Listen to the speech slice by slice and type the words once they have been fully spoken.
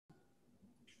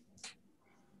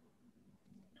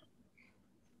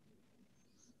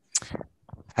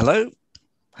Hello,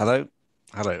 hello,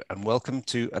 hello, and welcome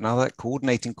to another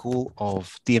coordinating call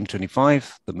of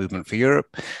DiEM25, the Movement for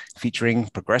Europe, featuring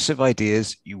progressive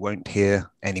ideas you won't hear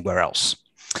anywhere else.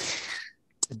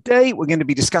 Today, we're going to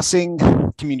be discussing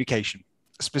communication,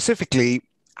 specifically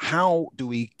how do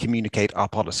we communicate our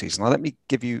policies? Now, let me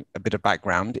give you a bit of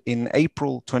background. In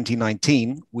April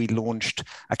 2019, we launched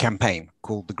a campaign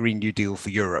called the Green New Deal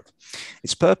for Europe.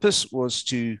 Its purpose was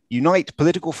to unite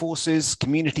political forces,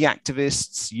 community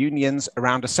activists, unions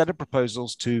around a set of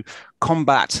proposals to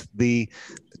combat the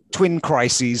twin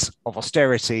crises of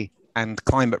austerity and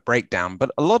climate breakdown. But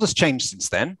a lot has changed since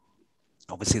then.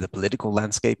 Obviously, the political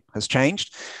landscape has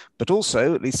changed, but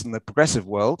also, at least in the progressive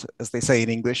world, as they say in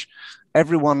English,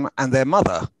 everyone and their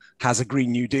mother has a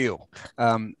Green New Deal.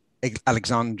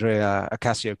 Alexandria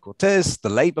Ocasio-Cortez, the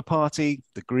Labour Party,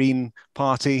 the Green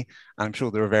Party, and I'm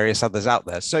sure there are various others out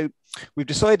there. So we've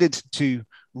decided to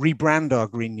rebrand our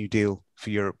Green New Deal for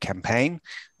Europe campaign,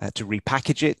 to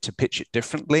repackage it, to pitch it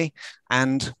differently,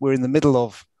 and we're in the middle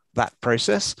of that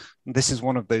process. This is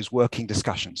one of those working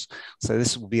discussions. So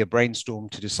this will be a brainstorm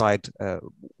to decide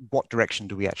what direction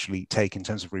do we actually take in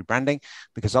terms of rebranding,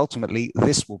 because ultimately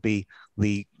this will be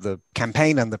the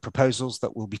campaign and the proposals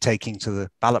that we'll be taking to the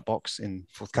ballot box in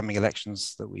forthcoming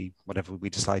elections that whatever we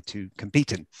decide to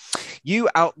compete in. You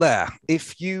out there,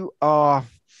 if you are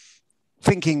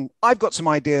thinking, I've got some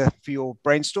idea for your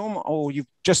brainstorm, or you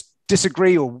just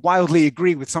disagree or wildly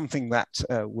agree with something that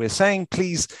we're saying,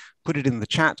 please put it in the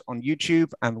chat on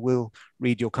YouTube and we'll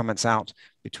read your comments out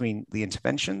between the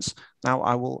interventions. Now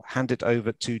I will hand it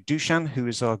over to Dusan, who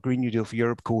is our Green New Deal for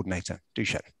Europe coordinator.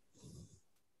 Dusan.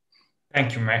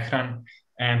 Thank you, Mehran,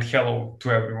 and hello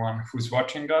to everyone who's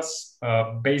watching us.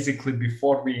 Basically,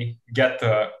 before we get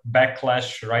a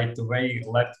backlash right away,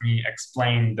 let me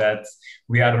explain that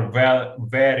we are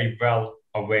very well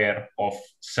aware of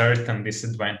certain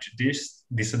disadvantages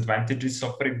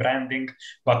of rebranding,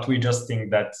 but we just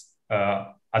think that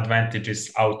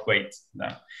advantages outweigh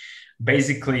them.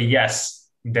 Basically, yes,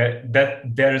 that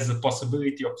there is a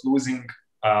possibility of losing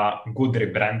good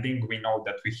rebranding. We know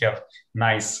that we have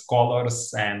nice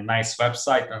colors and nice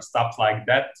website and stuff like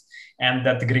that, and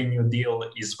that Green New Deal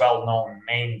is well-known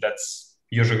name that's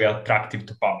usually attractive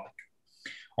to public.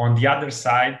 On the other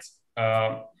side,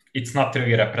 it's not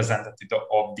really representative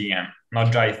of DiEM,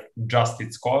 not just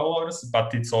its colors,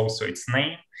 but it's also its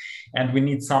name. And we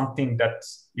need something that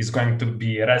is going to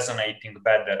be resonating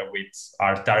better with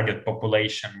our target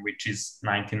population, which is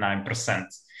 99%.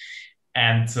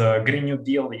 And Green New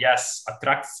Deal, yes,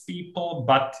 attracts people,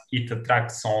 but it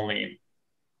attracts only,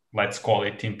 let's call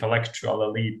it intellectual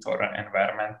elite or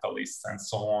environmentalists and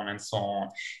so on and so on.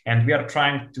 And we are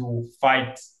trying to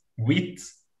fight with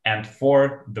and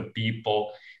for the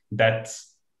people that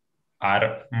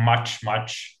are much,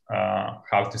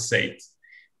 how to say it,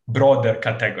 broader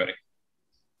category.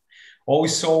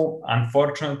 Also,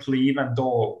 unfortunately, even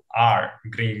though our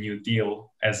Green New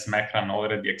Deal, as Mehran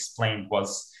already explained,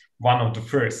 was one of the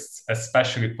first,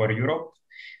 especially for Europe,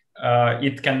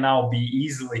 it can now be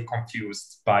easily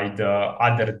confused by the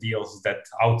other deals that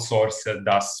outsourced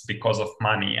us because of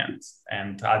money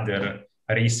and other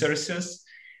resources,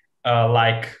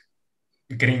 like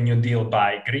Green New Deal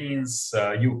by Greens,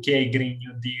 UK Green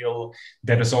New Deal.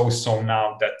 There is also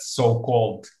now that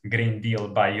so-called Green Deal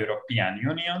by European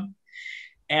Union.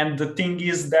 And the thing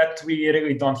is that we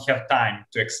really don't have time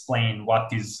to explain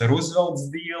what is Roosevelt's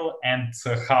deal and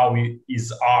how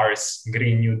is ours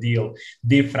Green New Deal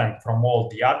different from all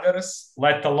the others,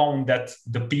 let alone that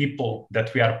the people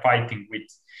that we are fighting with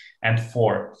and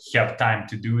for have time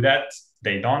to do that.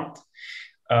 They don't.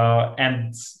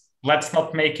 And let's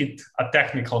not make it a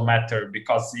technical matter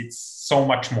because it's so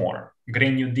much more.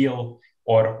 Green New Deal,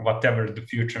 or whatever the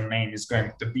future name is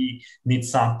going to be, needs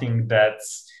something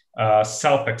that's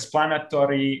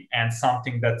self-explanatory and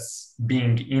something that's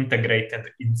being integrated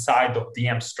inside of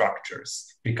DiEM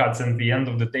structures. Because at the end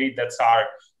of the day, that's our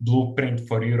blueprint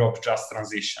for Europe's just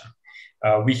transition.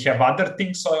 We have other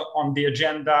things on the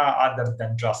agenda other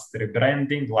than just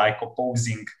rebranding, like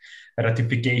opposing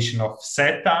ratification of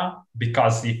CETA,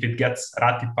 because if it gets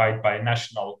ratified by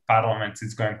national parliaments,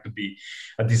 it's going to be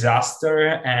a disaster,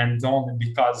 and only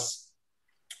because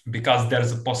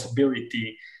there's a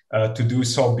possibility to do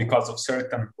so because of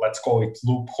certain, let's call it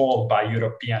loophole by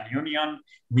European Union,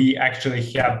 we actually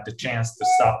have the chance to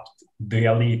stop the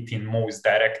elite in most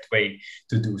direct way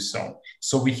to do so.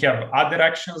 So we have other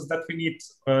actions that we need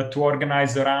to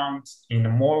organize around in the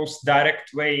most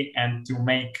direct way and to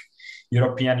make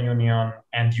European Union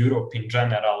and Europe in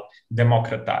general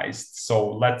democratized.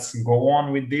 So let's go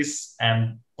on with this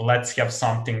and let's have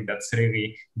something that's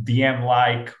really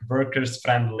DiEM-like,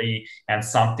 workers-friendly, and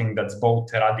something that's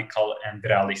both radical and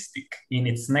realistic in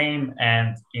its name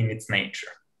and in its nature.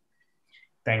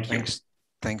 Thank you.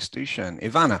 Thanks, Dusan.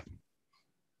 Ivana.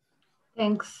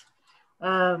 Thanks.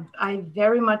 I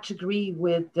very much agree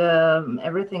with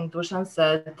everything Dusan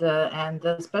said, and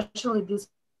especially this.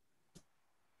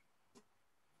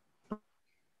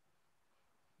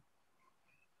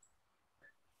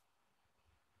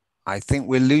 I think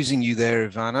we're losing you there,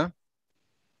 Ivana.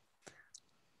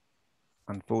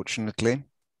 Unfortunately.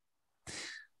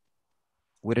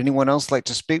 Would anyone else like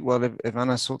to speak while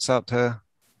Ivana sorts out her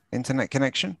internet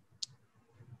connection?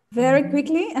 Very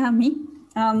quickly, me.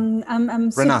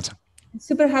 I'm Renata.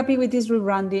 Super happy with this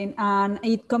rebranding, and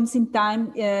it comes in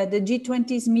time. The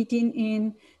G20 is meeting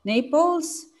in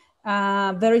Naples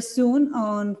very soon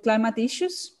on climate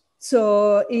issues.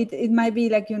 So it might be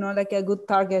like, like a good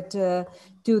target to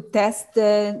test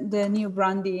the new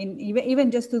branding, even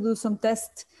just to do some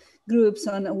test groups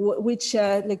on which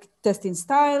like testing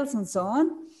styles and so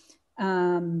on.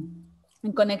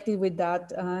 And connected with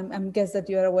that, I guess that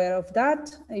you are aware of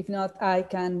that. If not, I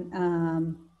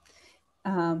can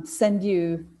send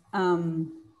you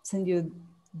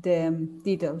the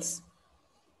details.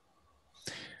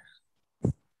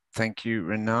 Thank you,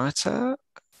 Renata.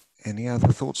 Any other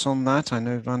thoughts on that? I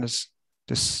know Ivana's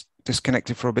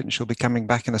disconnected for a bit and she'll be coming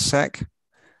back in a sec.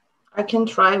 I can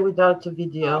try without a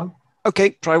video.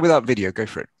 Okay, try without video, go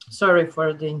for it. Sorry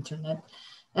for the internet.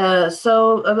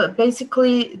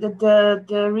 Basically the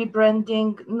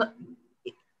rebranding,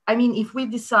 I mean, if we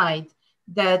decide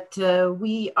that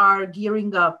we are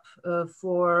gearing up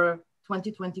for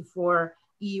 2024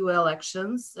 EU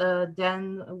elections,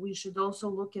 then we should also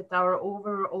look at our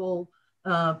overall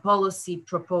policy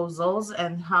proposals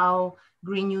and how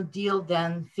Green New Deal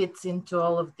then fits into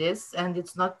all of this. And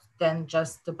it's not then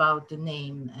just about the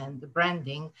name and the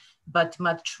branding, but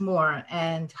much more,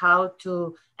 and how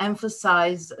to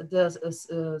emphasize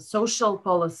the social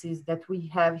policies that we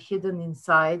have hidden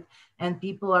inside, and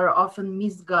people are often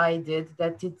misguided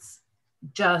that it's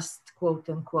just, quote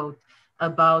unquote,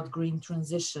 about green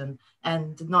transition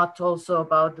and not also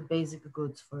about the basic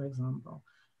goods, for example.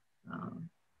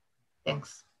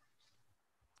 Thanks.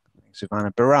 Thanks,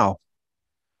 Ivana. Baral.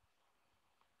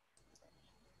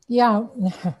 Yeah,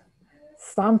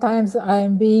 sometimes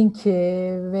I'm being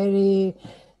very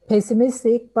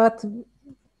pessimistic, but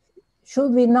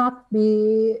should we not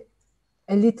be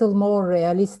a little more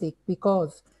realistic?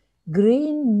 Because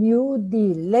Green New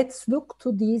Deal, let's look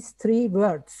to these three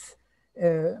words,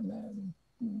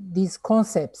 these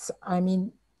concepts. I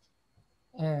mean,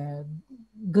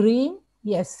 green,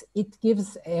 yes, it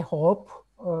gives a hope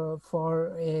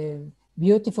for a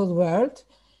beautiful world.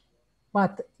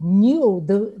 But new,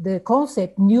 the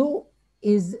concept new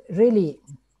is really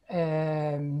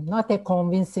not a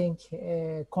convincing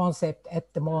concept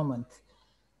at the moment.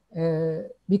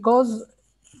 Because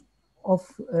of,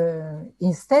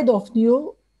 instead of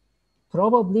new,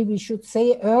 probably we should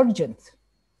say urgent.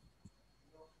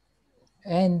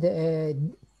 And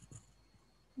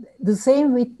the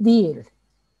same with deal.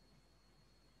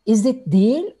 Is it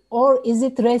deal or is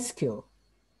it rescue?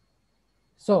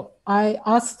 So I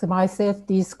asked myself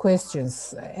these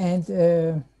questions,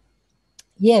 and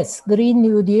yes, Green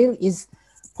New Deal is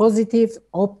positive,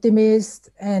 optimist,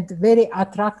 and very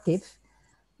attractive,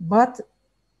 but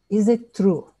is it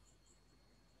true?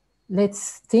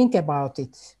 Let's think about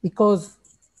it, because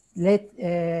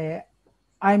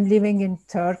I'm living in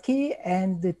Turkey,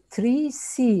 and the three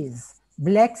seas,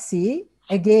 Black Sea,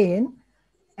 again,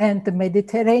 and the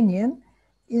Mediterranean,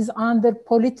 is under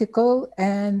political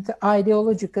and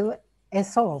ideological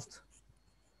assault.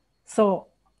 So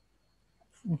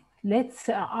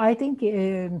I think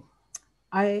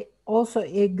I also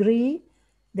agree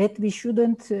that we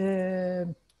shouldn't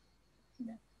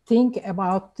think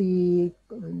about the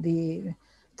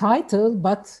title,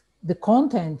 but the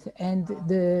content and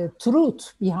the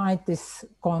truth behind this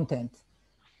content.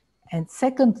 And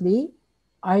secondly,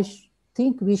 I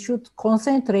think we should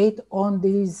concentrate on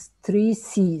these three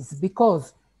C's,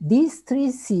 because these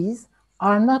three C's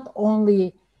are not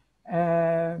only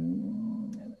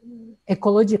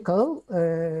ecological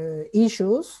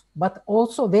issues, but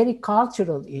also very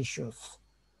cultural issues.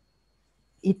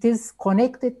 It is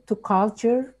connected to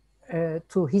culture,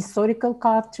 to historical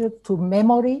culture, to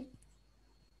memory.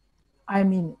 I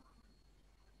mean,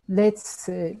 let's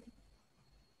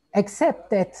accept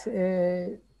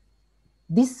that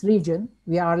this region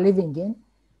we are living in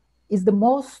is the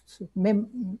most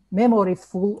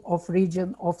memoryful of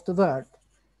region of the world.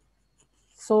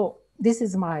 So This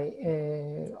is my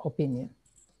opinion.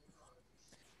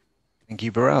 Thank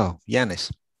you, Baral.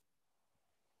 Yanis.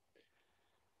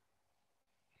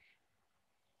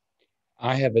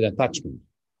 I have an attachment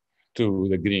to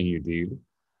the Green New Deal,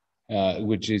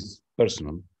 which is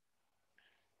personal.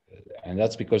 And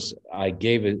that's because I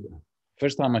gave it,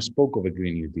 first time I spoke of a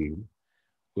Green New Deal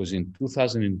was in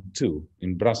 2002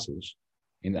 in Brussels,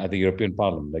 at the European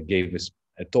Parliament. I gave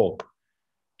a talk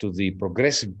to the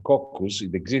Progressive Caucus.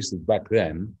 It existed back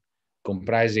then,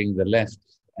 comprising the left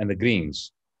and the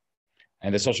Greens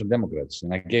and the Social Democrats.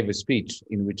 And I gave a speech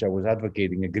in which I was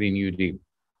advocating a Green New Deal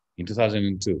in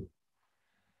 2002.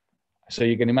 So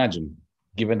you can imagine,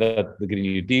 given that the Green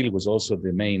New Deal was also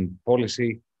the main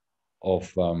policy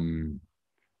of, am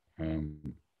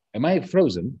I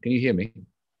frozen? Can you hear me?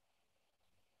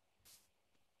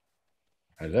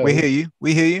 Hello? We hear you.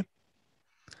 We hear you.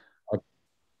 Okay.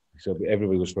 So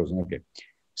everybody was frozen. Okay.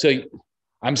 So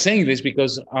I'm saying this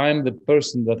because I'm the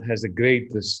person that has the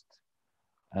greatest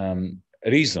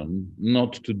reason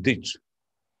not to ditch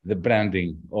the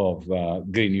branding of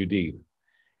Green New Deal.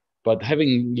 But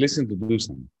having listened to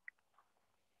Dusan,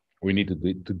 we need to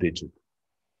ditch it.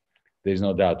 There's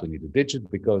no doubt we need to ditch it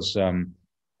because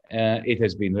it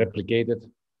has been replicated.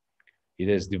 It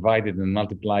has divided and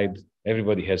multiplied.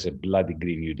 Everybody has a bloody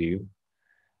Green New Deal.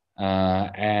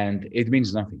 And it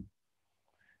means nothing.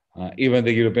 Even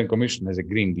the European Commission has a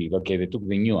Green Deal. Okay, they took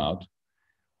the new out,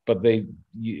 but now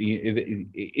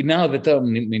the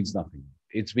term means nothing.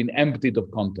 It's been emptied of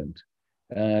content.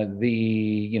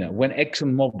 When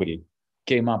ExxonMobil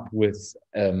came up with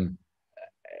a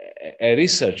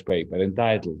research paper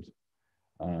entitled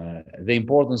 "The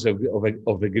Importance of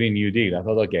the Green New Deal," I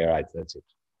thought, okay, right, that's it.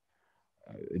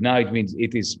 Now it means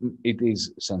it is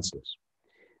senseless.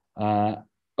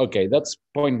 Okay, that's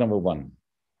point number one.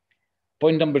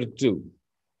 Point number two,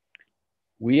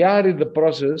 we are in the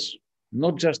process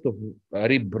not just of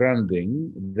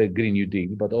rebranding the Green New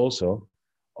Deal, but also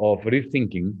of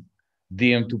rethinking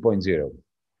DiEM 2.0,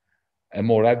 a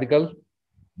more radical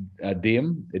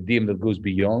DiEM, a DiEM that goes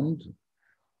beyond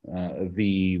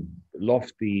the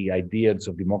lofty ideas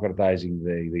of democratizing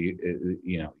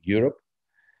Europe,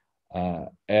 a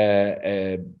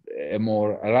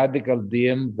more radical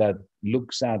DiEM that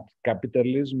looks at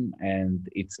capitalism and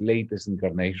its latest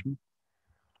incarnation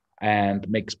and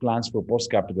makes plans for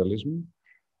post-capitalism.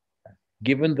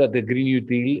 Given that the Green New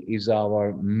Deal is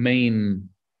our main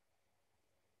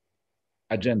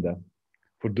agenda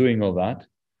for doing all that,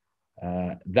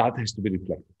 that has to be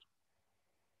reflected.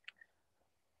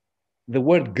 The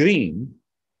word green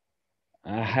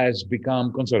has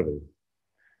become conservative.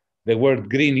 The word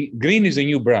green is a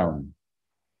new brown.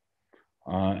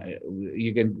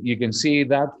 You can see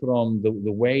that from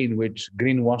the way in which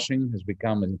greenwashing has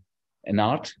become an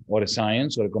art or a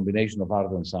science or a combination of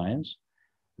art and science.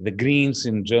 The Greens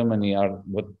in Germany are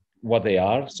what they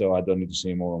are, so I don't need to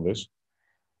say more on this.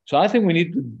 So I think we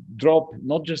need to drop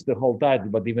not just the whole title,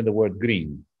 but even the word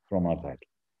green from our title.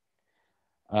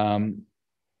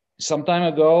 Some time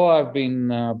ago, I've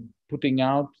been putting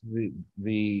out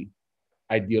the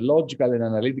ideological and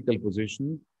analytical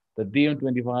position that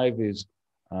DiEM25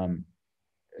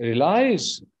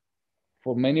 relies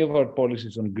for many of our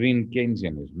policies on green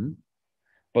Keynesianism,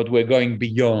 but we're going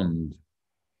beyond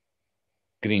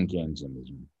green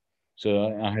Keynesianism.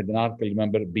 So I had an article,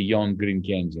 remember, Beyond Green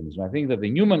Keynesianism. I think that the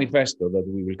new manifesto that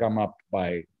we will come up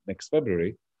by next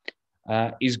February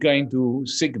is going to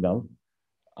signal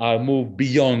our move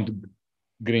beyond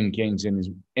green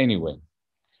Keynesianism anyway.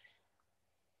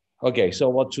 Okay, so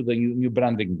what should the new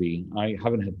branding be? I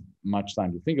haven't had much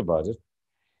time to think about it,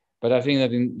 but I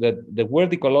think that the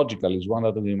word ecological is one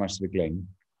that we must reclaim.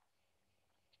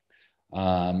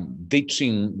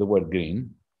 Ditching the word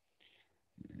green.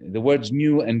 The words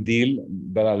new and deal,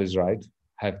 Beral is right,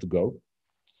 have to go.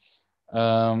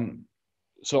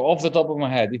 So off the top of my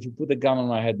head, if you put a gun on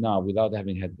my head now without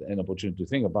having had an opportunity to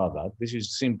think about that, this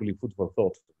is simply food for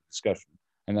thought for discussion.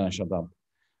 And then I shut up.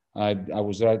 I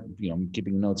was right,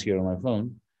 keeping notes here on my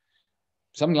phone.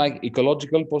 Something like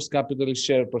ecological post-capitalist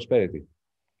shared prosperity.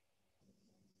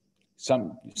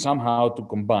 Somehow to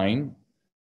combine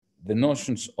the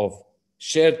notions of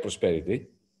shared prosperity,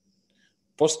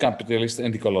 post-capitalist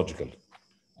and ecological.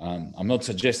 I'm not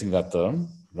suggesting that term,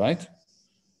 right?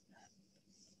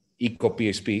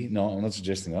 Eco-PSP, no, I'm not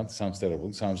suggesting that. It sounds terrible.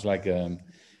 It sounds like a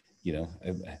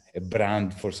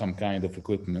brand for some kind of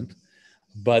equipment.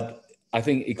 But I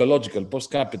think ecological,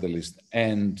 post-capitalist,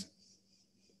 and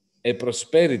a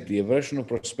prosperity, a version of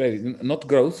prosperity, not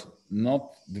growth,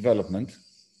 not development,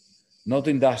 not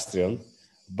industrial,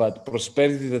 but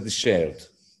prosperity that is shared.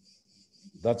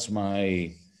 That's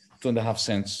my 2.5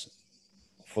 cents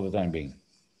for the time being.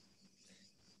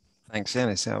 Thanks,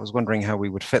 Yanis. I was wondering how we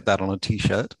would fit that on a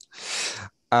t-shirt.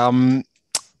 A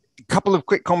couple of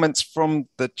quick comments from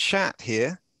the chat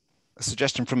here. A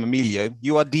suggestion from Emilio.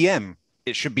 You are DiEM.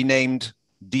 It should be named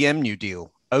DiEM New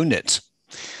Deal. Own it.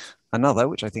 Another,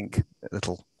 which I think a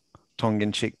little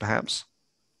tongue-in-cheek perhaps.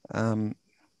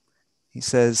 He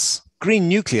says, Green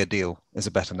Nuclear Deal is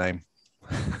a better name.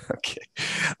 Okay.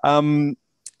 And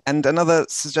another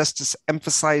suggests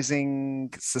emphasizing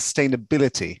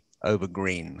sustainability over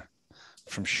green,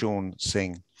 from Sean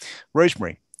Singh.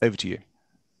 Rosemary, over to you.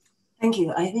 Thank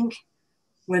you. I think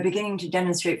we're beginning to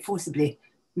demonstrate forcibly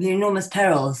the enormous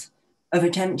perils of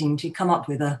attempting to come up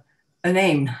with a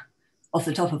name off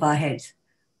the top of our heads.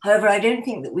 However, I don't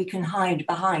think that we can hide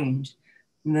behind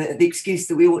the excuse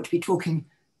that we ought to be talking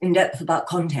in depth about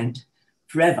content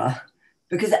forever,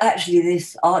 because actually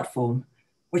this art form,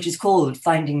 which is called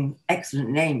finding excellent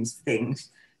names for things,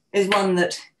 is one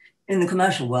that in the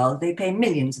commercial world, they pay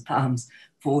millions of pounds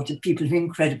for to people who are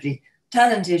incredibly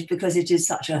talented because it is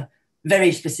such a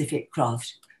very specific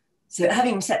craft. So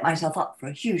having set myself up for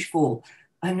a huge fall,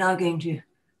 I'm now going to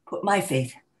put my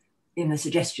faith in a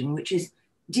suggestion, which is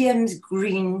DiEM's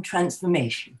green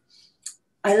transformation.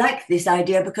 I like this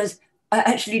idea because I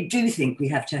actually do think we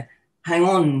have to hang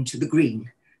on to the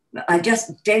green. I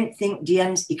just don't think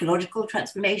DiEM's ecological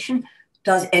transformation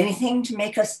does anything to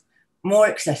make us more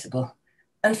accessible.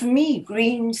 And for me,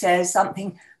 green says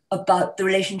something about the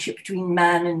relationship between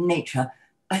man and nature.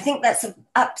 I think that's an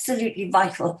absolutely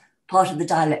vital part of the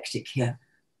dialectic here.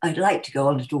 I'd like to go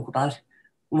on to talk about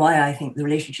why I think the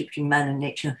relationship between man and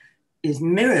nature is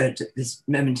mirrored at this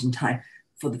moment in time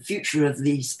for the future of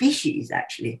the species,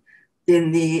 actually,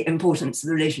 in the importance of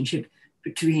the relationship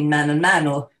between man and man,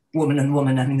 or woman and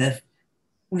woman. I mean,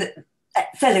 the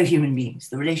fellow human beings,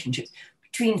 the relationships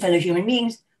between fellow human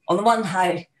beings on the one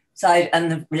side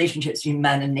and the relationships between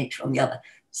man and nature on the other.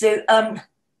 So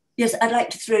yes, I'd like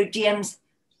to throw DiEM's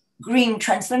green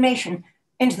transformation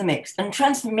into the mix. And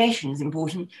transformation is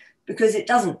important because it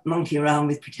doesn't monkey around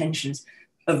with pretensions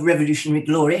of revolutionary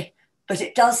glory, but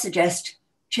it does suggest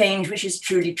change which is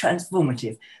truly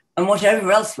transformative. And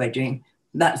whatever else we're doing,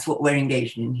 that's what we're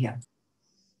engaged in here.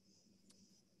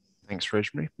 Thanks,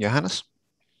 Rosemary. Johannes?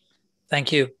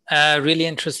 Thank you. Really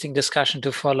interesting discussion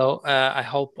to follow. I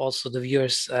hope also the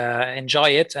viewers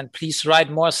enjoy it, and please write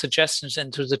more suggestions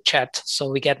into the chat so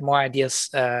we get more ideas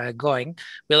going.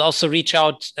 We'll also reach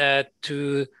out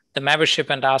to the membership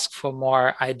and ask for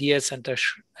more ideas and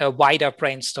a wider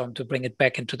brainstorm to bring it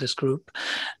back into this group.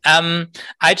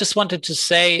 I just wanted to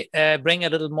say, bring a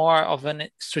little more of a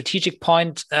strategic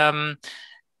point,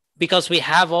 because we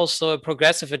have also a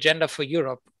progressive agenda for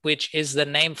Europe, which is the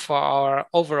name for our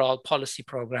overall policy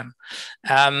program,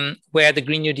 where the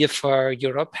Green New Deal for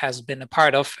Europe has been a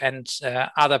part of, and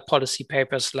other policy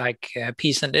papers like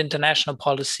peace and international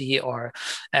policy or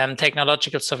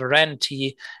technological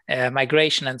sovereignty,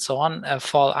 migration, and so on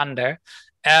fall under.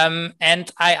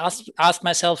 And I asked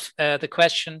myself the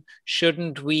question,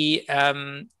 shouldn't we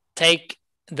take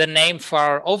the name for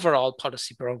our overall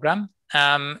policy program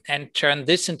and turn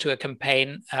this into a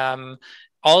campaign,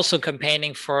 also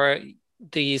campaigning for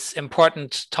these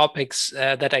important topics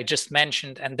that I just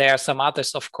mentioned, and there are some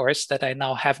others, of course, that I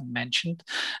now haven't mentioned,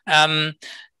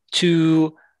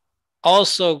 to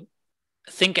also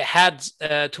think ahead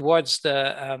towards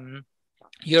the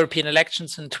European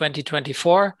elections in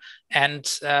 2024,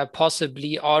 and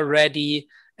possibly already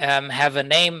have a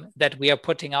name that we are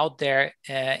putting out there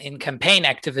in campaign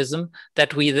activism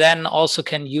that we then also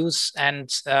can use and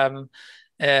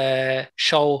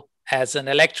show as an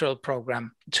electoral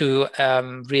program to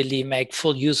really make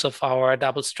full use of our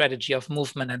double strategy of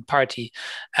movement and party.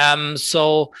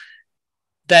 So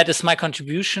that is my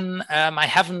contribution. I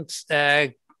haven't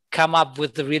come up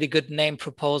with a really good name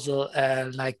proposal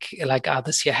like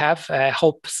others here have. I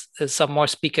hope some more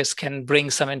speakers can bring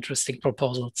some interesting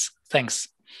proposals. Thanks.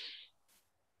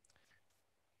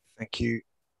 Thank you,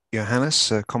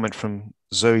 Johannes. A comment from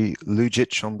Zoe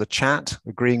Lujic on the chat,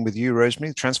 agreeing with you,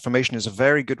 Rosemary. Transformation is a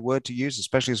very good word to use,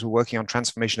 especially as we're working on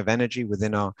transformation of energy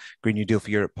within our Green New Deal for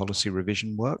Europe policy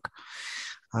revision work.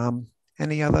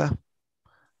 Any other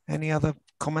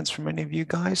comments from any of you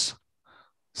guys?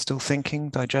 Still thinking,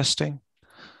 digesting?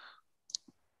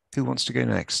 Who wants to go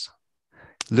next?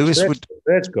 Lewis would.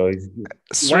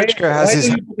 Srečko has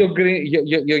his.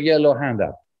 Your yellow hand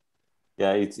up.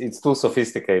 Yeah, it's too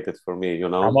sophisticated for me, you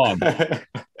know. Come on.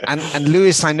 and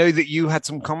Lewis, I know that you had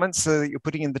some comments that you're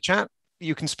putting in the chat.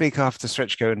 You can speak after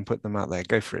Srečko and put them out there.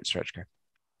 Go for it, Srečko.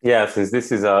 Yeah, since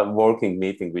this is a working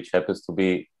meeting, which happens to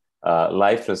be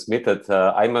live transmitted.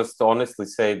 I must honestly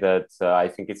say that I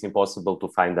think it's impossible to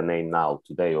find a name now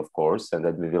today, of course, and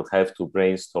that we will have to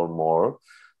brainstorm more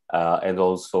and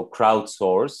also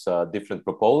crowdsource different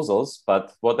proposals.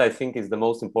 But what I think is the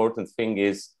most important thing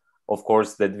is, of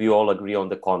course, that we all agree on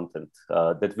the content,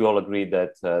 that we all agree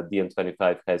that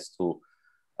DiEM25 has to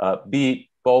be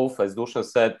both, as Dusan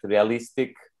said,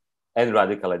 realistic and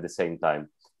radical at the same time.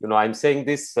 You know, I'm saying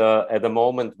this at a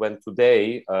moment when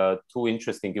today two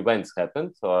interesting events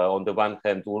happened. On the one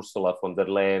hand, Ursula von der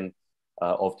Leyen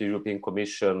of the European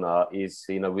Commission is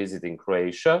in a visit in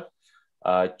Croatia,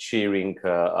 cheering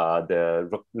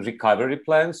the recovery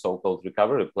plan, so-called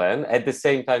recovery plan. At the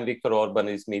same time, Viktor Orban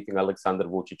is meeting Alexander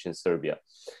Vucic in Serbia.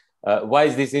 Why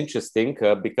is this interesting?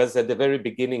 Because at the very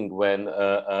beginning, when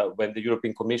the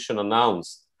European Commission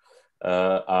announced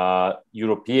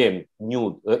European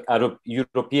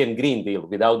Green Deal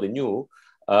without the new,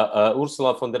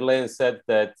 Ursula von der Leyen said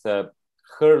that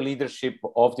her leadership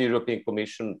of the European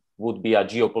Commission would be a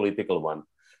geopolitical one.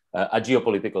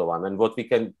 And what we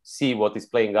can see, what is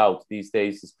playing out these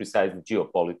days is precisely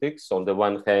geopolitics. On the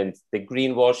one hand, the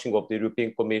greenwashing of the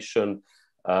European Commission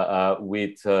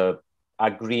with a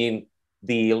Green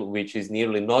Deal, which is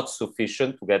nearly not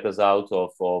sufficient to get us out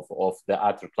of the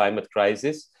utter climate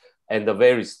crisis, and a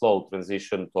very slow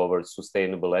transition towards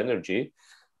sustainable energy.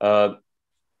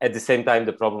 At the same time,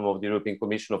 the problem of the European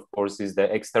Commission, of course, is the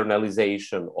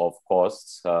externalization of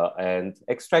costs and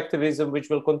extractivism, which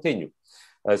will continue.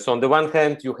 So on the one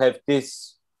hand, you have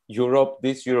this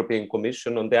European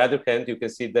Commission. On the other hand, you can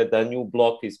see that a new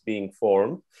bloc is being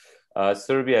formed.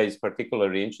 Serbia is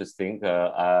particularly interesting.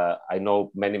 I know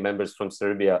many members from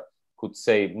Serbia could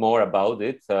say more about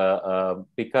it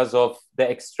because of the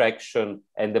extraction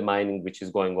and the mining which is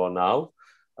going on now.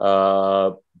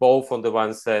 Both on the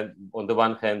one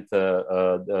hand,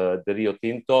 the Rio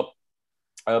Tinto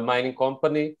mining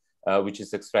company, which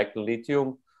is extracting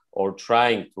lithium, or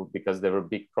trying to, because there were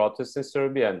big protests in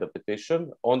Serbia and the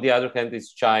petition. On the other hand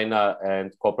is China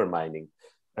and copper mining.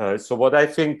 So what I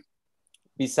think,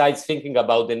 besides thinking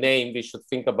about the name, we should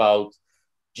think about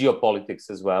geopolitics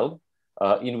as well,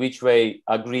 in which way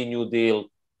a Green New Deal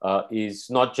is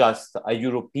not just a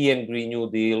European Green New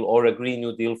Deal or a Green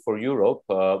New Deal for Europe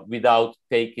without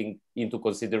taking into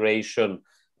consideration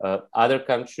other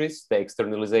countries, the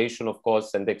externalization of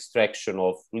course, and the extraction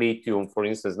of lithium, for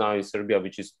instance, now in Serbia,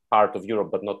 which is part of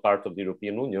Europe, but not part of the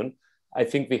European Union. I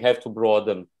think we have to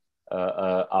broaden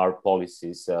our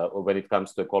policies when it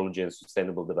comes to ecology and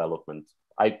sustainable development.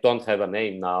 I don't have a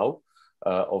name now,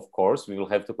 of course, we will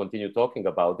have to continue talking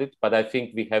about it, but I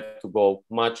think we have to go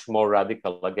much more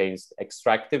radical against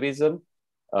extractivism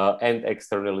and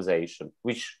externalization,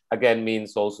 which again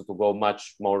means also to go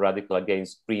much more radical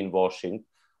against greenwashing,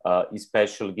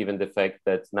 especially given the fact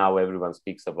that now everyone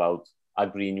speaks about a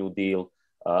Green New Deal.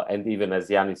 And even as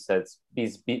Yanis said,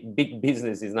 big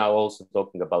business is now also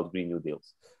talking about Green New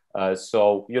Deals.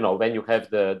 So, you know, when you have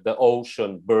the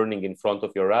ocean burning in front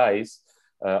of your eyes,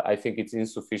 I think it's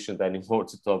insufficient anymore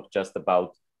to talk just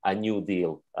about a new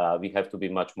deal. We have to be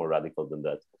much more radical than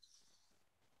that.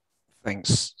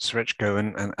 Thanks, Srečko.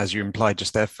 And as you implied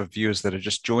just there, for viewers that are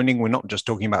just joining, we're not just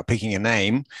talking about picking a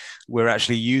name. We're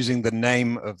actually using the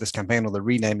name of this campaign, or the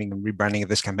renaming and rebranding of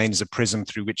this campaign, as a prism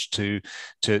through which to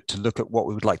look at what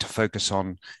we would like to focus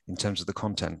on in terms of the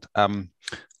content.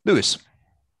 Lewis.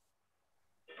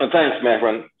 Thanks,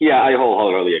 Mehran. Yeah, I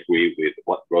wholeheartedly agree with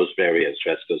what Rosemary and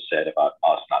Srečko said about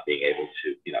us not being able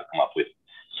to, come up with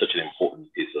such an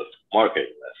important piece of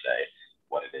marketing, let's say,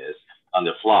 what it is, on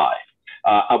the fly.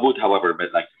 I would, however,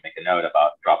 like to make a note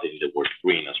about dropping the word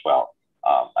green as well.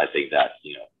 I think that,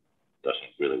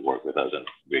 doesn't really work with us and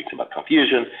brings about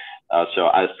confusion. So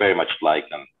I very much like,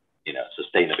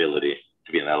 sustainability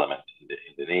to be an element in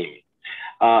the naming.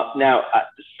 Now,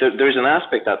 there's an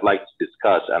aspect I'd like to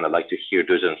discuss, and I'd like to hear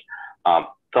Dusan's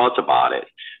thoughts about it,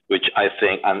 which I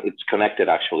think, and it's connected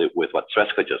actually with what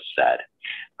Srečko just said,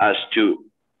 as to,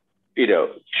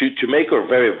 to make our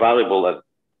very valuable and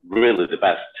really the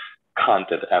best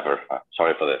content ever.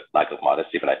 Sorry for the lack of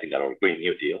modesty, but I think that our Green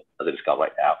New Deal, as it is called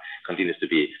right now, continues to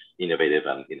be innovative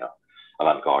and,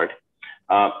 avant-garde.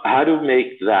 How to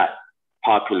make that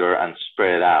popular and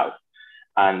spread it out?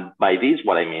 And by this,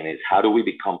 what I mean is, how do we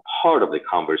become part of the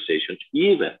conversation,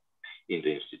 even in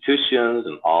the institutions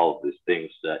and all of these things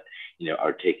that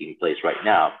are taking place right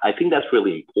now? I think that's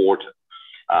really important.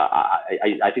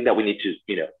 I think that we need to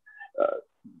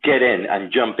get in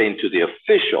and jump into the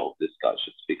official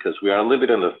discussions, because we are a little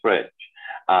bit on the fringe.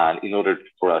 And in order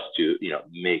for us to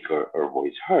make our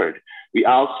voice heard, we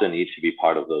also need to be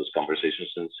part of those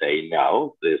conversations and say,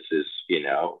 no, this is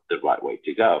the right way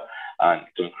to go. And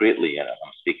concretely, I'm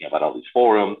speaking about all these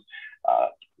forums.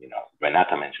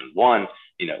 Renata mentioned one.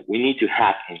 We need to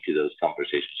hack into those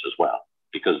conversations as well,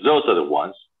 because those are the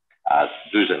ones, as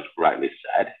Dusan rightly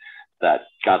said, that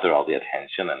gather all the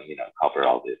attention and cover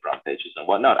all the front pages and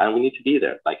whatnot. And we need to be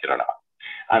there, like it or not.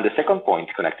 And the second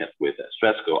point connected with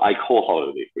Stresco, I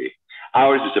wholeheartedly agree.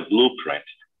 Ours is a blueprint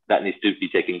that needs to be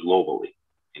taken globally,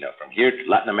 from here to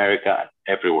Latin America and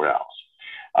everywhere else.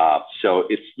 So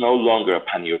it's no longer a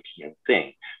pan-European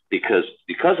thing,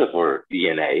 because of our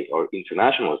DNA, or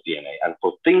internationalist DNA, and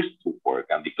for things to work,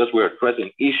 and because we're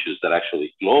addressing issues that are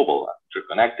actually global and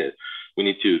interconnected, we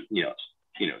need to,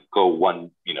 go one,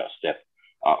 step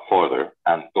further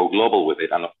and go global with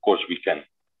it. And of course, we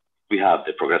have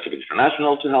the Progressive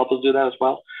International to help us do that as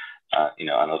well, and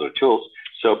other tools.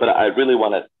 So, but I really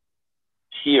want to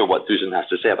hear what Dusan has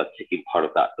to say about taking part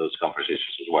of those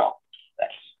conversations as well.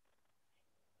 Thanks.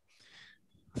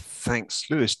 Thanks,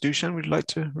 Lewis. Dusan, would you like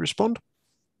to respond?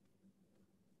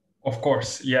 Of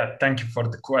course, yeah. Thank you for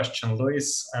the question,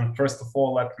 Luis. And first of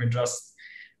all, let me just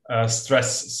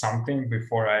stress something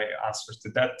before I answer to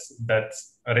that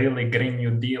really Green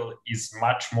New Deal is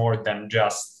much more than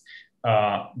just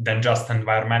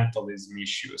environmentalism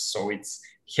issues. So it's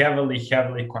heavily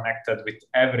connected with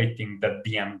everything that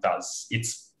DiEM does.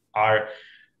 It's our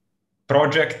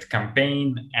project,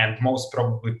 campaign, and most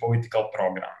probably political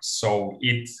programs. So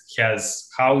it has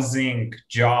housing,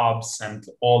 jobs, and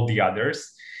all the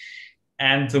others.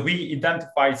 And we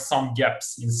identified some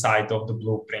gaps inside of the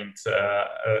blueprint.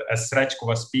 As Srećko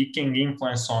was speaking,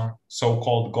 influence on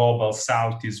so-called global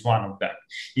south is one of them.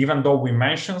 Even though we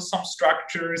mentioned some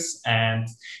structures and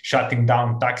shutting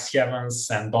down tax havens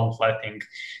and don't letting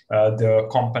the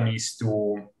companies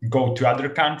to go to other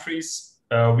countries,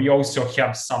 we also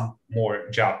have some more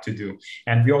job to do.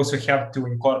 And we also have to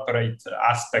incorporate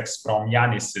aspects from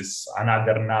Yanis's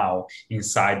Another Now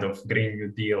inside of Green New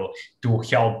Deal to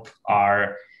help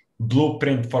our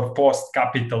blueprint for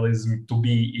post-capitalism to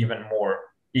be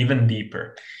even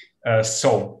deeper.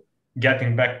 So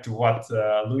getting back to what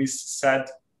Luis said,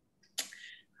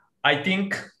 I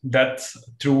think that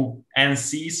through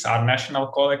NCs, our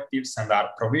national collectives and our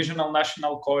provisional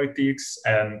national collectives,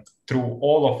 and through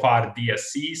all of our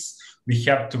DSCs, we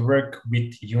have to work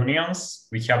with unions.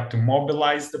 We have to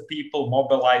mobilize the people,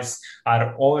 mobilize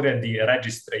our already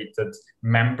registered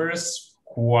members,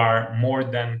 who are more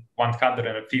than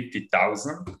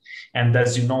 150,000. And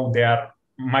as you know,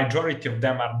 majority of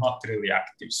them are not really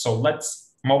active. So let's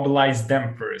mobilize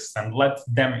them first and let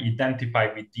them identify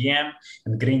with DiEM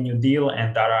and Green New Deal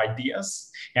and our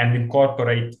ideas and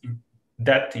incorporate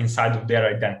that inside of their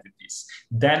identities.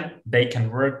 Then they can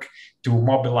work to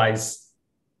mobilize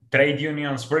trade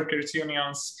unions, workers'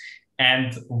 unions,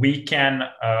 and we can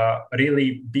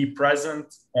really be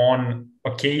present on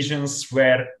occasions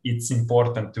where it's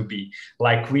important to be.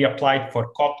 Like we applied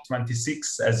for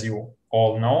COP26, as you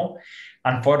all know.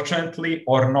 Unfortunately,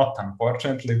 or not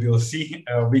unfortunately, we'll see,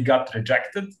 we got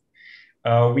rejected.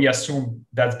 We assume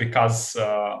that's because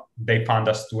they found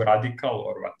us too radical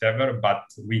or whatever, but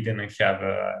we didn't have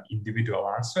an individual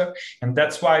answer. And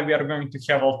that's why we are going to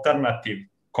have alternative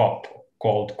COP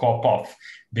called COP-OFF,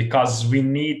 because we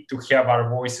need to have our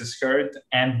voices heard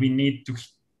and we need to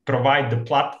provide the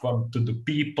platform to the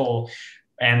people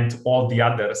and all the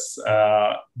others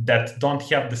that don't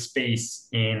have the space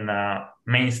in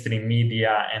mainstream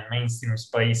media and mainstream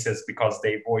spaces because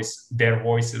their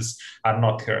voices are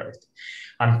not heard.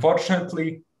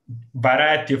 Unfortunately,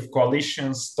 variety of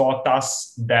coalitions taught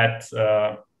us that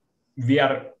we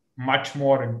are much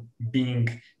more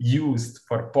being used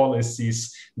for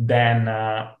policies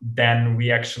than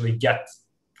we actually get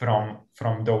from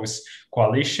those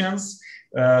coalitions.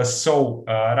 So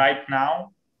right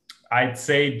now, I'd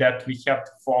say that we have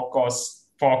to focus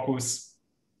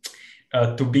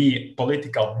to be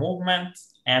political movement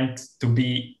and to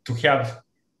have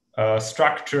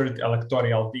structured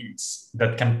electoral wings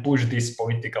that can push this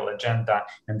political agenda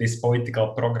and this political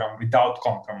program without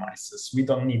compromises. We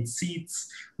don't need seats.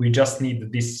 We just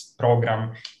need this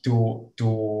program to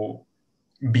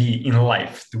be in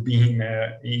life, to be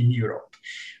in Europe.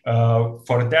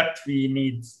 For that, we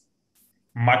need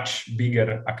much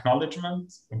bigger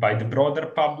acknowledgement by the broader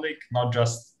public, not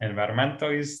just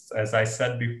environmentalists, as I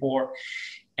said before.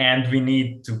 And we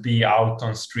need to be out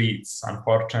on streets.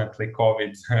 Unfortunately,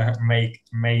 COVID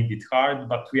made it hard,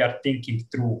 but we are thinking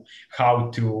through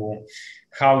how to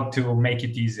make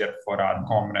it easier for our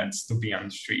comrades to be on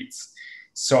the streets.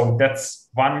 So that's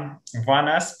one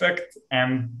aspect.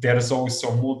 And there's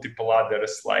also multiple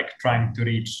others, like trying to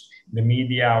reach the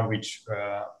media, which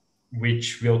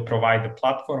which will provide the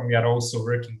platform. We are also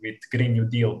working with Green New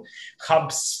Deal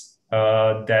hubs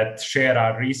that share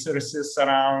our resources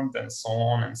around, and so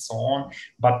on and so on.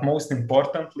 But most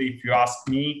importantly, if you ask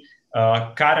me,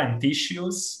 current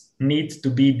issues need to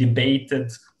be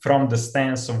debated from the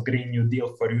stance of Green New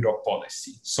Deal for Europe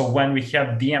policy. So when we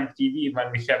have DiEM25,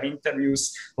 when we have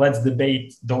interviews, let's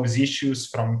debate those issues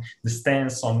from the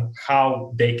stance on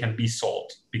how they can be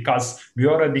solved, because we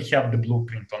already have the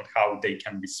blueprint on how they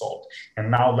can be solved.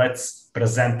 And now let's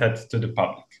present it to the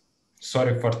public.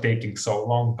 Sorry for taking so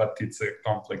long, but it's a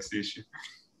complex issue.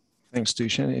 Thanks,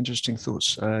 Dusan. Interesting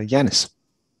thoughts. Yanis.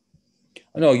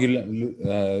 No,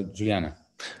 Juliana.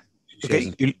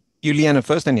 Okay, Juliana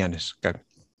first, then Yanis. Go.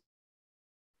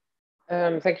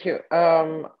 Thank you.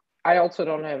 I also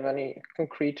don't have any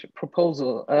concrete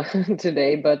proposal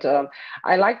today, but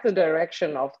I like the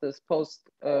direction of this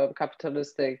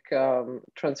post-capitalistic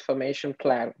transformation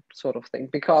plan sort of thing,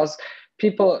 because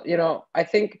people, I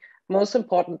think most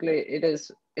importantly, it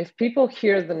is, if people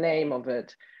hear the name of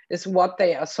it, is what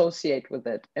they associate with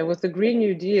it. And with the Green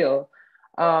New Deal,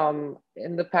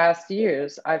 in the past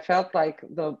years, I felt like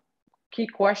the key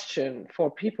question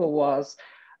for people was,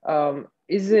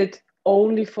 is it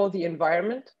only for the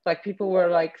environment? Like, people were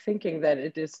like thinking that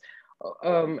it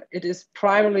is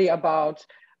primarily about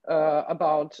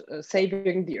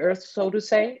saving the earth, so to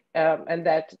say, and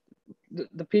that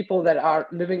the people that are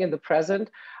living in the present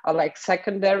are like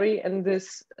secondary in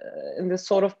this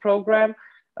sort of program.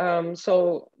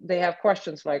 So they have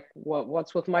questions like,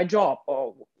 what's with my job,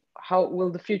 or how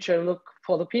will the future look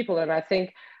for the people? And I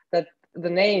think that the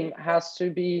name has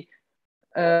to be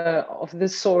of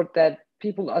this sort, that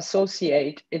people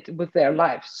associate it with their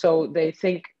life. So they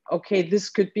think, okay, this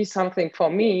could be something for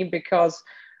me, because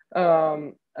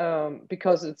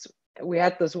we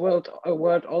had this word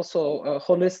also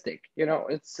holistic.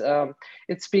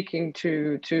 It's speaking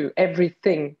to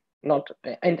everything, not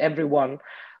and everyone.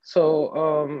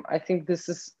 So I think this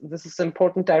is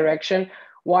important direction.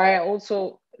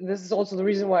 This is also the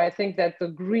reason why I think that the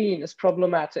green is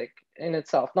problematic in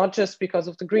itself, not just because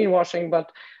of the greenwashing,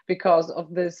 but because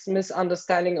of this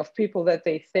misunderstanding of people, that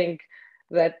they think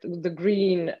that the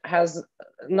green has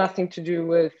nothing to do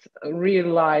with real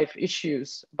life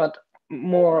issues, but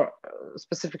more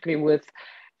specifically with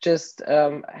just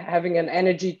having an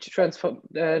energy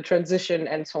transition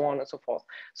and so on and so forth.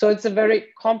 So it's a very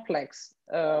complex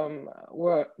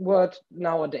word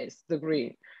nowadays, the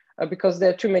green, because there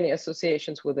are too many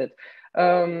associations with it.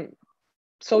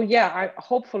 So yeah,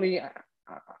 hopefully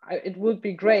it would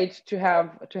be great to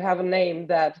have a name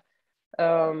that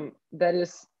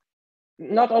is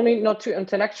not only not too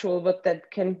intellectual, but that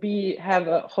can have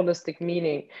a holistic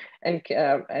meaning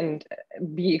and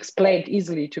be explained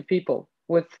easily to people,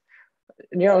 with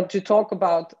to talk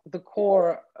about the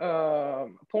core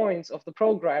points of the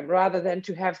program, rather than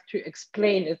to have to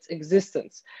explain its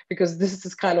existence, because this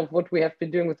is kind of what we have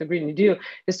been doing with the Green New Deal,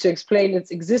 is to explain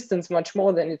its existence much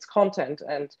more than its content.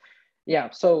 And yeah,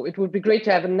 so it would be great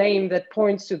to have a name that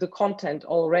points to the content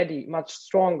already much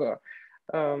stronger.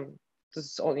 This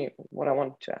is only what I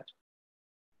wanted to add.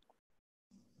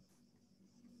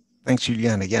 Thanks,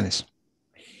 Juliana. Yanis.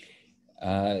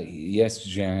 Yes,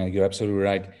 Juliana, you're absolutely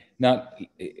right. Now,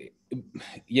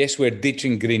 yes, we're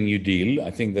ditching Green New Deal.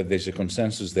 I think that there's a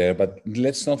consensus there, but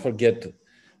let's not forget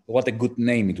what a good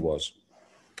name it was.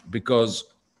 Because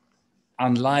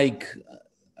unlike,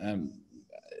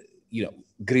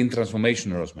 green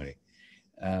transformation, Rosemary,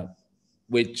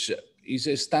 which is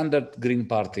a standard Green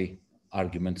Party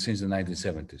argument since the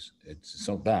 1970s. It's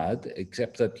not bad,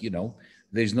 except that,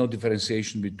 there's no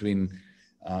differentiation between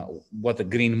what the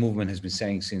Green movement has been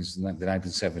saying since the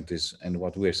 1970s and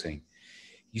what we're saying.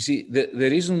 You see, the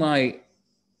reason why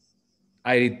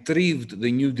I retrieved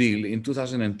the New Deal in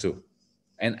 2002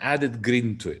 and added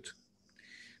green to it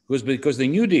was because the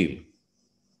New Deal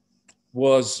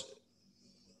was,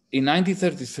 in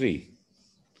 1933,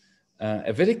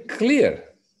 a very clear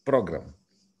program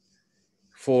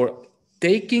for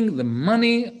taking the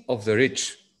money of the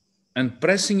rich and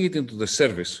pressing it into the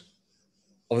service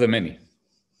of the many.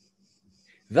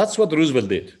 That's what Roosevelt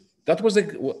did. That was the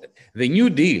New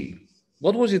Deal.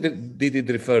 What was it did it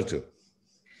refer to?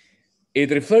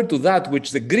 It referred to that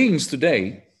which the Greens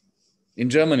today, in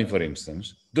Germany, for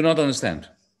instance, do not understand.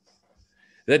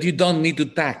 That you don't need to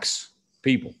tax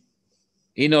people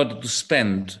in order to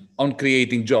spend on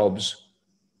creating jobs,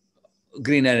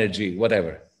 green energy,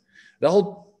 whatever. The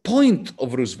whole point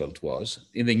of Roosevelt was,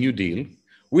 in the New Deal,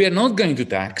 we are not going to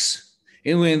tax,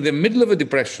 and we're in the middle of a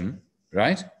depression,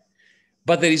 right?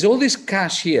 But there is all this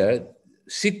cash here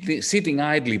sitting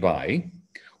idly by.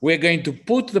 we're going to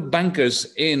put the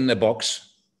bankers in a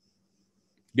box,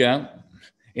 yeah,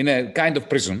 in a kind of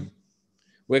prison.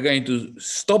 We're going to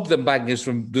stop the bankers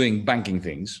from doing banking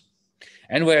things.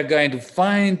 And we're going to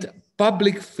find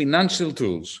public financial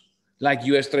tools like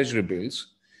US Treasury bills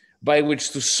by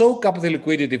which to soak up the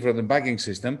liquidity from the banking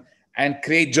system and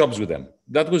create jobs with them.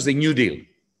 That was the New Deal.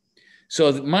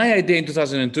 So my idea in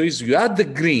 2002 is you add the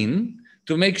green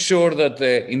to make sure that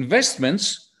the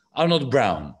investments are not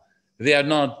brown. They are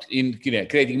not in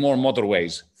creating more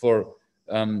motorways for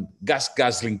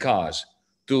gas-guzzling cars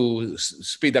to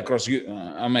speed across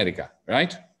America,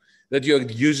 right? That you're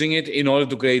using it in order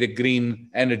to create a green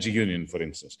energy union, for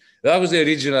instance. That was the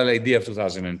original idea of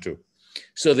 2002.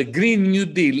 So the Green New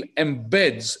Deal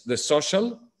embeds the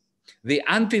social, the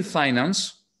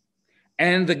anti-finance,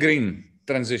 and the green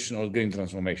transition or green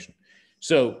transformation.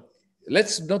 So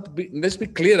let's be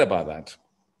clear about that.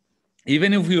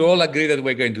 Even if we all agree that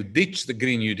we're going to ditch the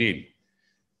Green New Deal,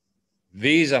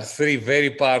 these are three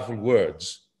very powerful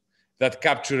words that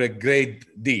capture a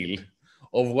great deal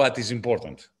of what is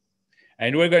important.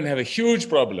 And we're going to have a huge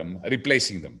problem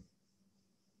replacing them.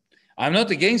 I'm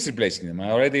not against replacing them.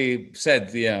 I already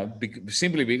said, yeah,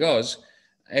 simply because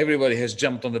everybody has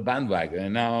jumped on the bandwagon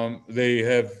and now they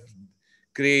have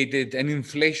created an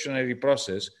inflationary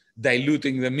process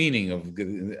diluting the meaning of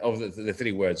the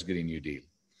three words Green New Deal.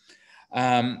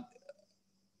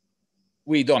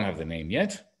 We don't have the name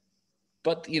yet,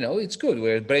 but it's good.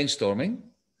 We're brainstorming.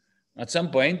 At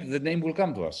some point, the name will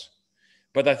come to us.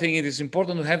 But I think it is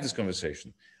important to have this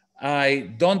conversation.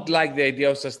 I don't like the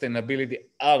idea of sustainability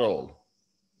at all,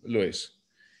 Luis,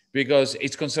 because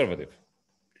it's conservative.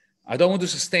 I don't want to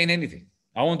sustain anything.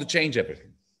 I want to change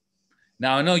everything.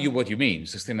 Now, I know what you mean,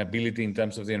 sustainability in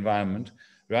terms of the environment,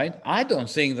 right? I don't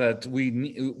think that we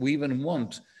even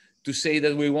want to say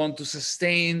that we want to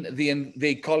sustain the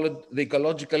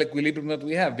ecological equilibrium that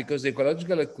we have, because the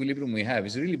ecological equilibrium we have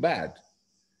is really bad.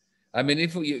 I mean,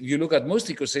 if you look at most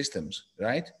ecosystems,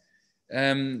 right?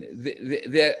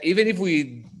 Even if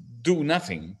we do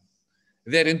nothing,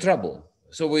 they're in trouble.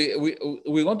 So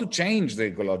we want to change the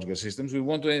ecological systems. We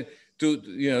want to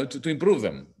improve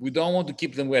them. We don't want to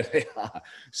keep them where they are.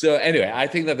 So anyway, I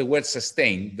think that the word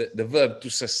sustain, the verb to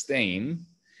sustain,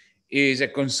 is a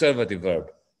conservative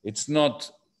verb. It's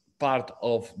not part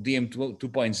of DiEM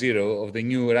 2.0 of the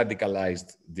new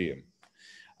radicalized DiEM.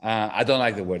 I don't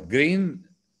like the word green,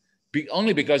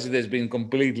 only because it has been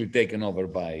completely taken over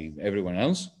by everyone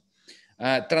else.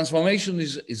 Transformation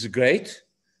is great,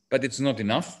 but it's not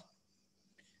enough,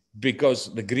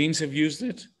 because the Greens have used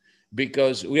it,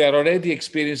 because we are already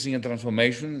experiencing a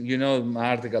transformation. My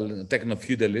article,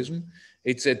 Techno-Feudalism,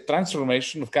 it's a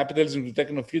transformation of capitalism to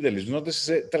techno-feudalism.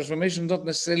 Transformation is not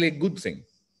necessarily a good thing.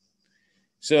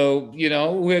 So,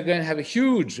 we're going to have a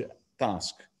huge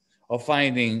task of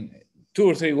finding 2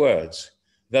 or 3 words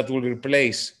that will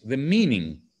replace the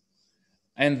meaning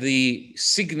and the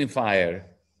signifier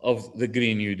of the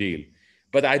Green New Deal.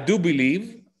 But I do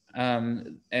believe,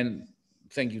 and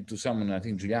thank you to someone, I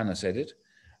think Juliana said it,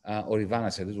 or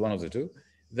Ivana said it, one of the two,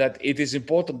 that it is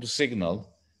important to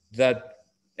signal that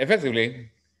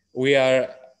effectively we are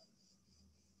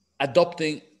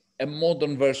adopting a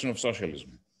modern version of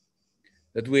socialism,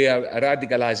 that we are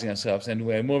radicalizing ourselves and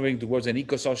we're moving towards an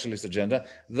eco-socialist agenda.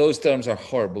 Those terms are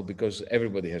horrible because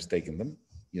everybody has taken them.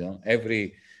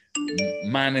 Every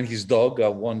man and his dog, I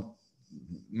won't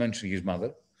mention his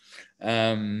mother,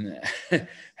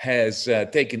 has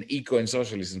taken eco and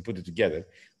socialist and put it together.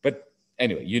 But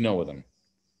anyway, you know what I mean.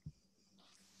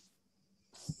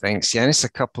 Thanks, Yanis. A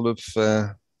couple of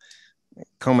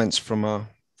comments from our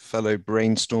fellow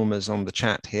brainstormers on the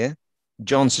chat here.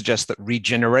 John suggests that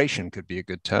regeneration could be a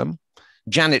good term.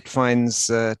 Janet finds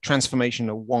transformation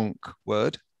a wonk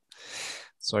word.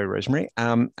 Sorry, Rosemary.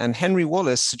 And Henry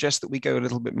Wallace suggests that we go a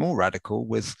little bit more radical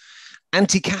with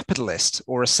anti-capitalist,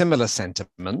 or a similar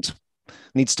sentiment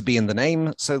needs to be in the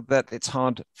name so that it's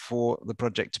hard for the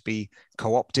project to be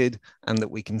co-opted, and that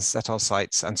we can set our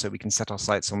sights, and so we can set our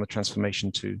sights on the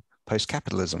transformation to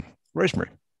post-capitalism. Rosemary.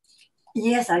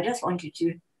 Yes, I just wanted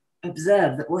to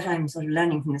observe that what I'm sort of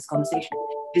learning from this conversation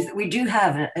is that we do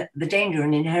have the danger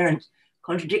and inherent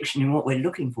contradiction in what we're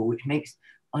looking for, which makes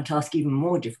our task even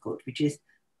more difficult, which is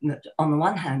that on the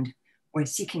one hand, we're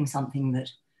seeking something that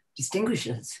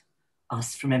distinguishes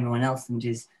us from everyone else and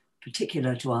is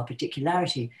particular to our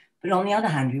particularity. But on the other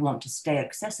hand, we want to stay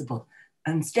accessible.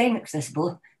 And staying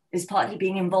accessible is partly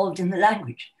being involved in the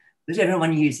language that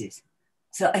everyone uses.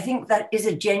 So I think that is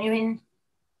a genuine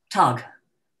tug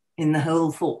in the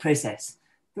whole thought process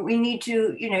that we need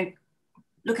to,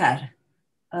 look at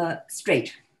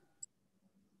straight.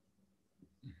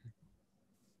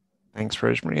 Thanks,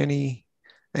 Rosemary.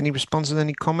 Any responses,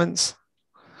 any comments?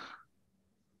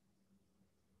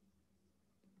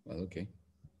 Well, okay.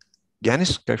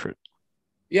 Yanis, go for it.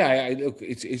 Yeah, look,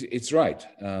 it's right,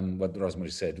 what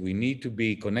Rosemary said. We need to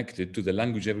be connected to the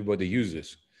language everybody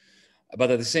uses.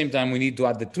 But at the same time, we need to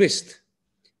add the twist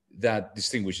that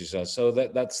distinguishes us. So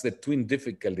that's the twin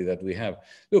difficulty that we have.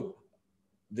 Look,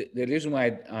 the reason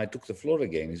why I took the floor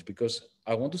again is because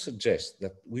I want to suggest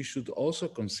that we should also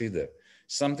consider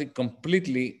something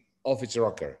completely off its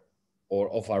rocker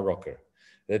or off our rocker.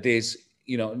 That is,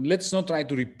 let's not try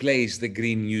to replace the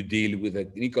Green New Deal with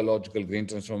an ecological green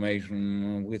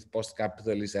transformation, with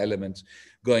post-capitalist elements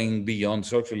going beyond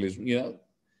socialism.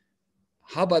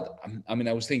 How about,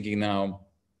 I was thinking now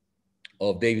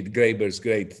of David Graeber's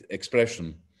great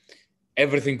expression,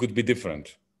 everything could be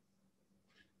different.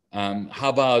 How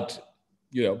about,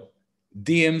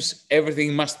 DiEM's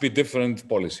everything must be different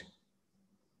policy?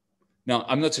 Now,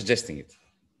 I'm not suggesting it,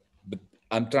 but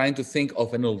I'm trying to think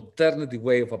of an alternative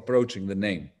way of approaching the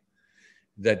name,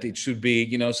 that it should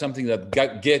be, something that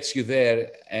gets you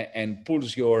there and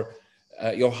pulls your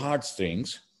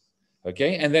heartstrings,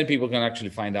 okay? And then people can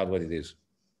actually find out what it is.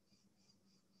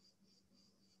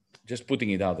 Just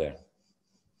putting it out there.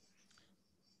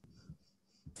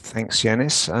 Thanks,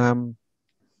 Yanis.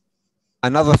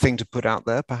 Another thing to put out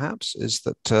there, perhaps, is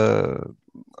that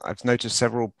I've noticed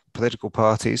several political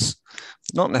parties,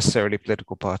 not necessarily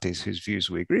political parties whose views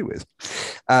we agree with,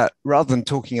 rather than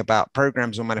talking about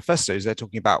programs or manifestos, they're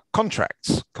talking about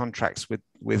contracts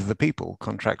with the people,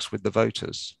 contracts with the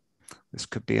voters. This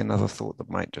could be another thought that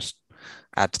might just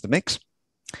add to the mix.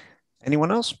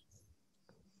 Anyone else?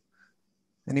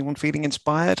 Anyone feeling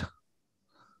inspired?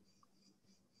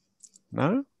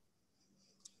 No?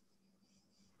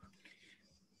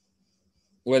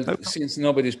 Well, since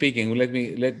nobody's speaking, let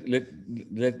me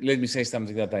say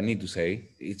something that I need to say.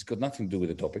 It's got nothing to do with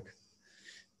the topic,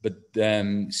 but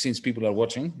since people are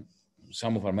watching,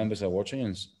 some of our members are watching,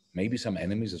 and maybe some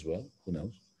enemies as well. Who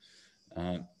knows?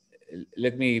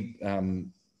 Let me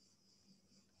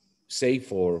say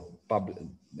for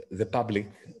the public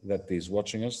that is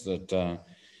watching us that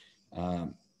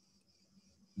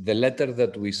the letter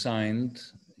that we signed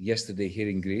yesterday here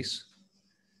in Greece,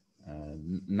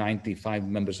 95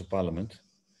 members of parliament,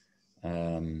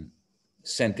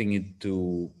 sending it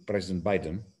to President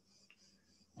Biden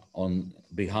on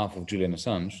behalf of Julian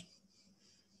Assange,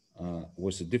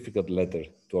 was a difficult letter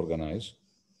to organize.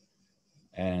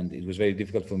 And it was very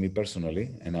difficult for me personally,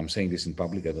 and I'm saying this in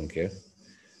public, I don't care.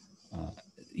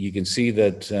 You can see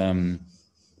that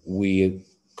we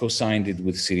co-signed it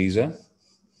with Syriza.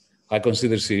 I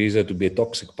consider Syriza to be a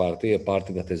toxic party, a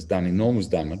party that has done enormous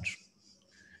damage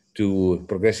to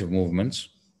progressive movements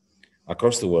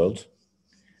across the world,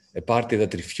 a party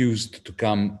that refused to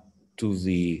come to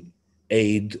the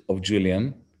aid of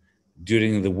Julian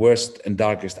during the worst and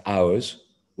darkest hours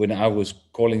when I was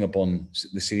calling upon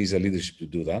the Syriza leadership to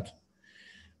do that.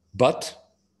 But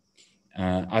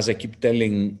as I keep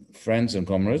telling friends and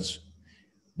comrades,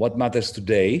 what matters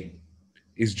today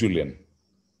is Julian.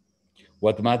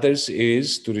 What matters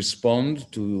is to respond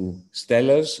to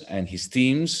Stella's and his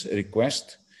team's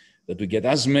request that we get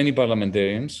as many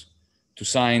parliamentarians to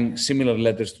sign similar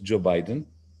letters to Joe Biden,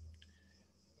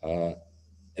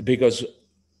 because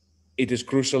it is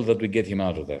crucial that we get him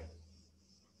out of there.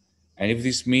 And if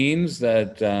this means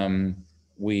that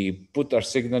we put our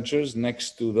signatures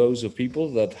next to those of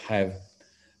people that have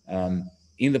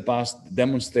in the past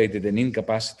demonstrated an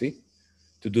incapacity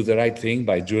to do the right thing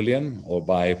by Julian or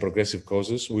by progressive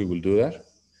causes, we will do that.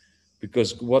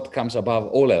 Because what comes above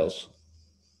all else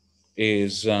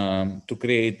is to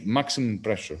create maximum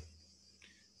pressure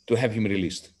to have him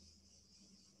released.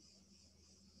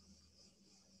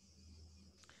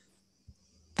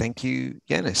 Thank you,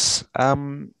 Yanis.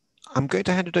 I'm going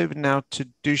to hand it over now to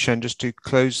Dusan just to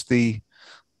close the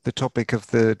topic of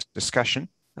the discussion.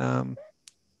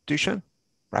 Dusan,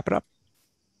 wrap it up.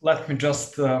 Let me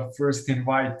just first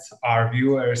invite our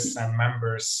viewers and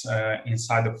members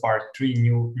inside of our three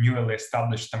newly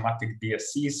established thematic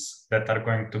DSCs that are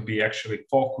going to be actually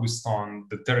focused on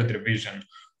the third revision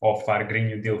of our Green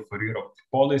New Deal for Europe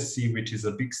policy, which is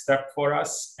a big step for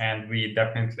us, and we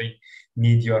definitely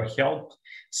need your help.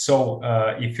 So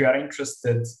if you are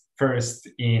interested first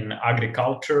in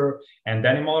agriculture and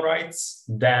animal rights,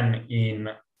 then in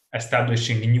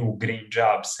establishing new green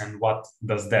jobs and what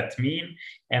does that mean,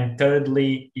 and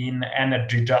thirdly, in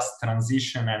energy just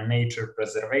transition and nature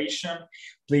preservation,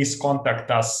 please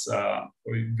contact us.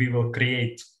 We will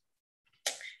create,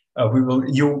 there's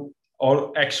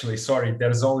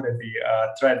already a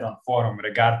thread on forum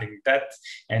regarding that,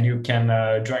 and you can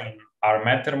join are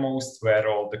Mattermost, where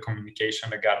all the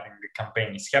communication regarding the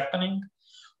campaign is happening.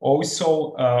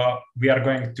 Also, we are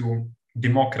going to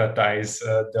democratize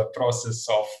the process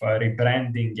of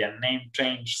rebranding and name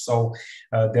change. So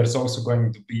there's also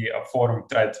going to be a forum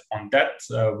thread on that,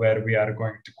 where we are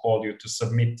going to call you to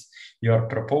submit your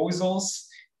proposals.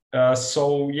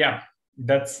 So yeah,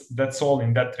 that's all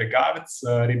in that regards.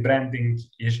 Rebranding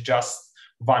is just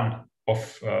one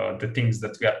of the things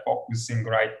that we are focusing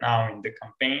right now in the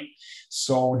campaign.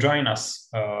 So join us,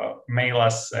 mail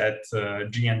us at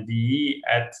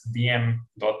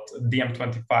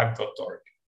gnde@diem25.org.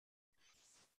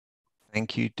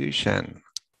 Thank you, Dusan.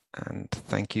 And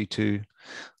thank you to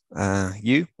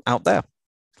you out there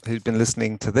who's been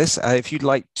listening to this. If you'd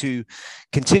like to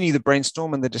continue the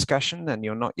brainstorm and the discussion and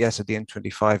you're not yet a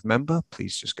DiEM25 member,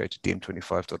 please just go to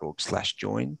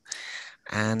diem25.org/join,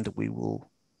 and we will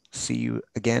see you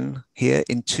again here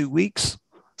in 2 weeks,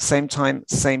 same time,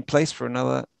 same place, for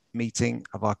another meeting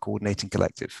of our coordinating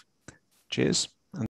collective. Cheers.